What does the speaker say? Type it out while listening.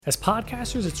As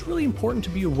podcasters, it's really important to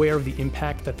be aware of the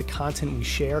impact that the content we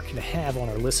share can have on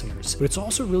our listeners, but it's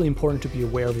also really important to be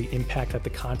aware of the impact that the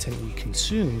content we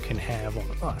consume can have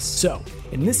on us. So,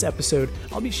 in this episode,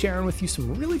 I'll be sharing with you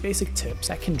some really basic tips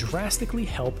that can drastically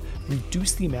help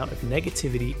reduce the amount of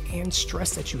negativity and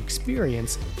stress that you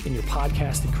experience in your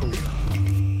podcasting career.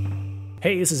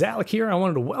 Hey, this is Alec here. I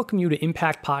wanted to welcome you to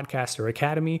Impact Podcaster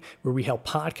Academy, where we help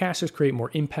podcasters create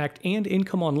more impact and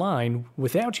income online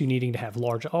without you needing to have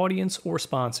large audience or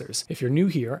sponsors. If you're new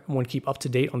here and want to keep up to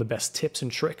date on the best tips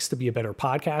and tricks to be a better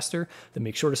podcaster, then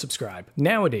make sure to subscribe.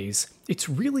 Nowadays, it's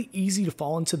really easy to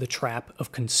fall into the trap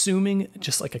of consuming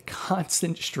just like a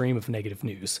constant stream of negative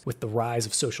news. With the rise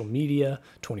of social media,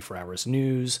 24 hours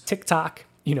news, TikTok,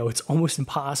 it's almost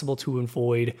impossible to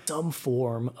avoid some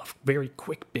form of very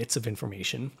quick bits of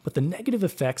information. But the negative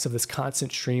effects of this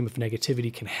constant stream of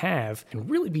negativity can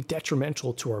really be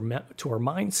detrimental to our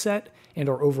mindset and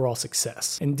our overall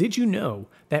success. And did you know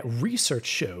that research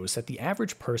shows that the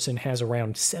average person has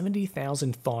around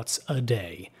 70,000 thoughts a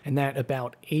day, and that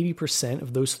about 80%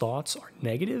 of those thoughts are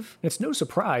negative? And it's no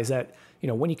surprise that,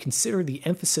 when you consider the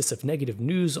emphasis of negative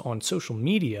news on social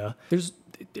media,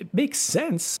 it makes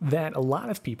sense that a lot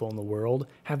of people in the world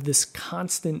have this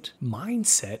constant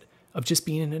mindset of just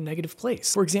being in a negative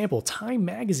place. For example, Time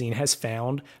Magazine has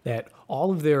found that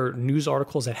all of their news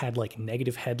articles that had like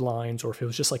negative headlines, or if it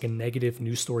was just like a negative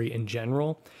news story in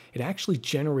general, it actually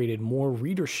generated more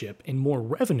readership and more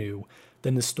revenue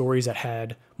than the stories that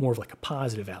had more of like a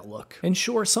positive outlook. And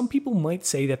sure, some people might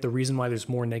say that the reason why there's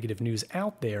more negative news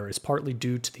out there is partly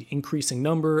due to the increasing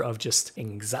number of just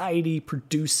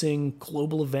anxiety-producing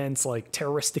global events like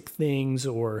terroristic things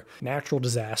or natural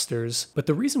disasters. But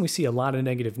the reason we see a lot of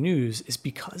negative news is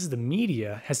because the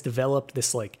media has developed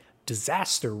this like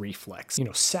disaster reflex,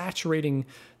 saturating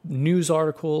news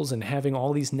articles and having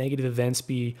all these negative events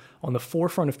be on the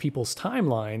forefront of people's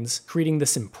timelines, creating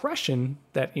this impression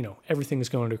that, everything is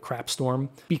going to a crap storm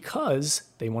because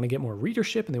they want to get more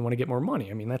readership and they want to get more money.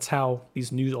 I mean, that's how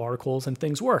these news articles and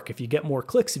things work. If you get more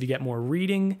clicks, if you get more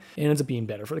reading, it ends up being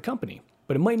better for the company.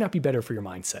 But it might not be better for your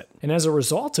mindset. And as a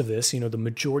result of this, the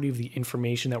majority of the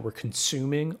information that we're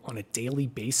consuming on a daily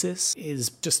basis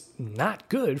is just not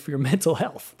good for your mental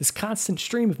health. This constant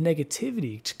stream of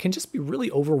negativity can just be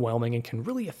really overwhelming and can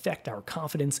really affect our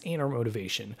confidence and our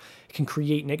motivation. It can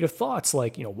create negative thoughts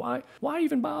like, why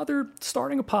even bother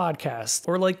starting a podcast?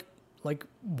 Or like,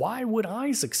 why would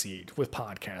I succeed with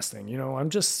podcasting?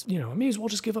 I may as well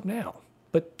just give up now.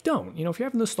 But don't. If you're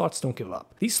having those thoughts, don't give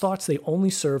up. These thoughts, they only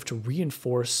serve to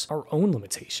reinforce our own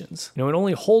limitations. It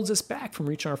only holds us back from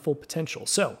reaching our full potential.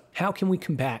 So how can we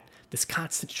combat this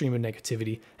constant stream of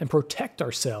negativity and protect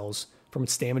ourselves from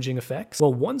its damaging effects?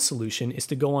 Well, one solution is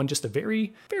to go on just a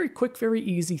very, very quick, very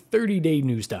easy 30-day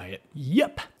news diet.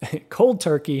 Yep, cold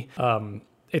turkey.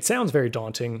 It sounds very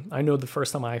daunting. I know the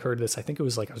first time I heard this, I think it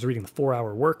was like I was reading the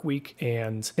 4-Hour Work Week,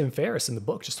 and Tim Ferriss in the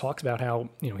book just talks about how,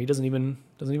 he doesn't even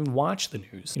watch the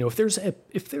news.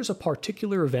 If there's a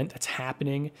particular event that's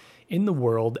happening in the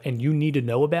world and you need to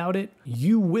know about it,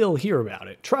 you will hear about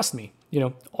it. Trust me.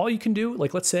 All you can do,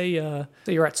 like let's say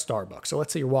you're at Starbucks, or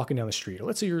let's say you're walking down the street, or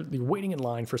let's say you're waiting in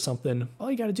line for something. All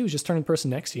you got to do is just turn to the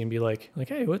person next to you and be like,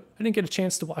 hey, what? I didn't get a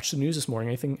chance to watch the news this morning.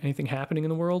 Anything happening in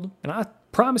the world? And I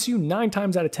promise you, 9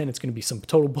 times out of 10, it's going to be some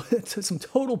total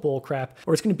bull crap,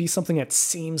 or it's going to be something that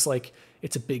seems like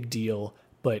it's a big deal,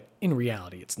 but in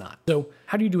reality, it's not. So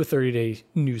how do you do a 30-day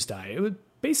news diet?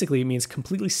 Basically, it means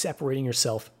completely separating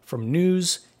yourself from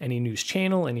news, any news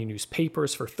channel, any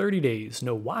newspapers for 30 days.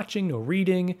 No watching, no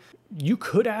reading. You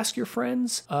could ask your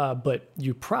friends, but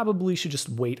you probably should just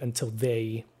wait until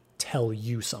they tell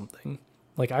you something.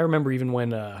 Like I remember even when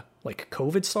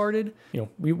COVID started,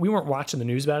 we weren't watching the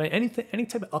news about it. Any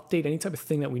type of update, any type of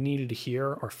thing that we needed to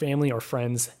hear, our family, our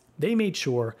friends, they made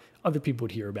sure other people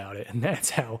would hear about it. And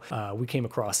that's how we came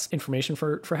across information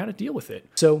for how to deal with it.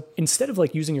 So instead of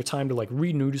using your time to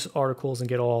read news articles and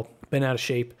get all bent out of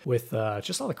shape with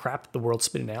just all the crap that the world's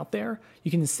spitting out there,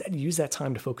 you can instead use that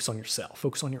time to focus on yourself,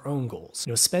 focus on your own goals.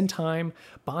 Spend time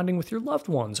bonding with your loved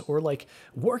ones, or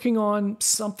working on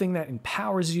something that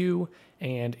empowers you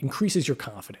and increases your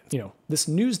confidence. This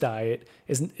news diet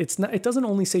it doesn't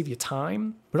only save you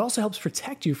time, but also helps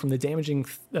protect you from the damaging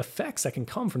effects that can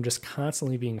come from just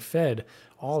constantly being fed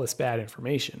all this bad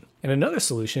information. And another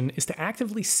solution is to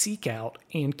actively seek out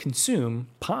and consume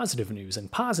positive news and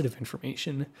positive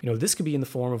information. This could be in the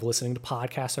form of listening to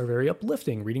podcasts that are very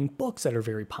uplifting, reading books that are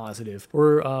very positive,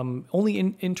 or only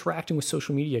interacting with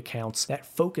social media accounts that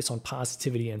focus on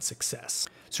positivity and success.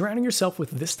 Surrounding yourself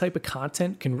with this type of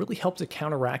content can really help to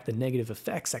counteract the negative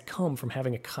effects that come from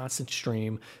having a constant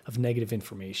stream of negative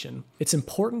information. It's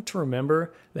important to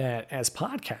remember that as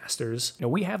podcasters,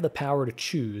 we have the power to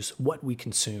choose what we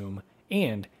consume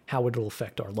and how it'll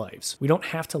affect our lives. We don't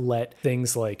have to let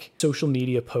things like social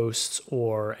media posts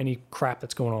or any crap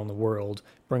that's going on in the world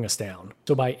bring us down.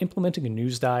 So by implementing a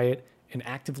news diet and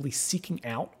actively seeking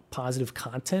out positive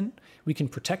content, we can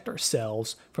protect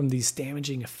ourselves from these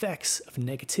damaging effects of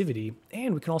negativity,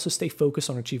 and we can also stay focused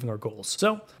on achieving our goals.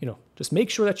 So, just make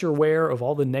sure that you're aware of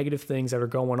all the negative things that are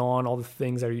going on, all the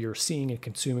things that you're seeing and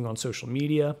consuming on social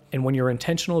media. And when you're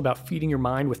intentional about feeding your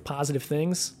mind with positive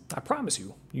things, I promise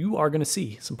you are going to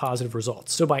see some positive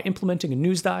results. So by implementing a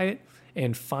news diet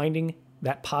and finding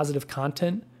that positive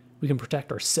content, we can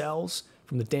protect ourselves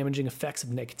from the damaging effects of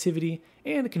negativity,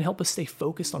 and it can help us stay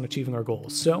focused on achieving our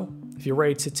goals. So if you're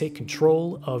ready to take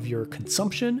control of your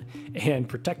consumption and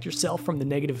protect yourself from the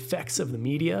negative effects of the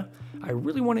media, I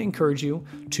really want to encourage you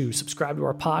to subscribe to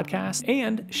our podcast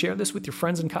and share this with your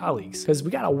friends and colleagues, because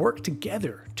we got to work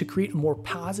together to create a more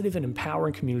positive and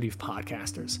empowering community of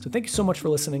podcasters. So thank you so much for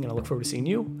listening, and I look forward to seeing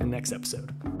you in the next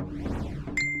episode.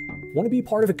 Want to be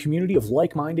part of a community of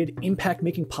like-minded,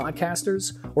 impact-making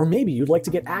podcasters? Or maybe you'd like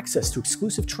to get access to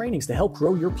exclusive trainings to help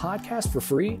grow your podcast for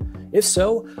free? If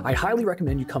so, I highly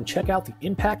recommend you come check out the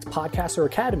Impact Podcaster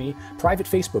Academy private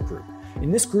Facebook group.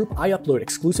 In this group, I upload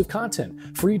exclusive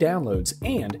content, free downloads,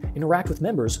 and interact with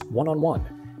members one-on-one.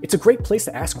 It's a great place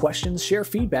to ask questions, share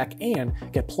feedback, and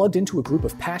get plugged into a group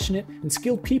of passionate and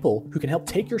skilled people who can help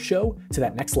take your show to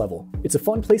that next level. It's a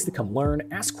fun place to come learn,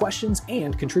 ask questions,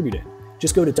 and contribute in.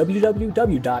 Just go to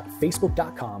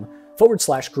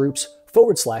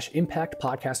www.facebook.com/groups/Impact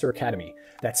Podcaster Academy.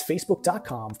 That's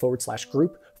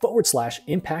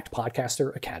facebook.com/group/Impact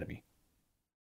Podcaster Academy.